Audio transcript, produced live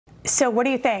So what do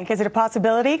you think? Is it a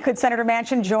possibility? Could Senator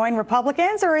Manchin join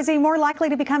Republicans, or is he more likely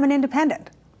to become an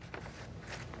independent?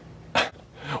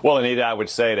 Well, Anita, I would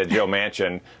say to Joe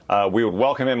Manchin, we would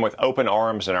welcome him with open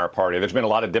arms in our party. There's been a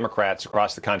lot of Democrats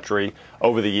across the country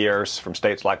over the years from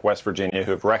states like West Virginia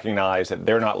who have recognized that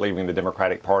they're not leaving the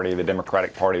Democratic Party. The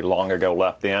Democratic Party long ago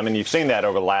left them, and you've seen that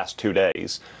over the last 2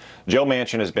 days. Joe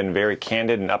Manchin has been very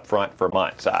candid and upfront for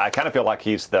months. I kind of feel like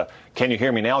he's the "Can you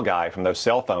hear me now" guy from those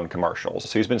cell phone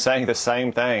commercials. He's been saying the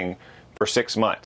same thing for 6 months.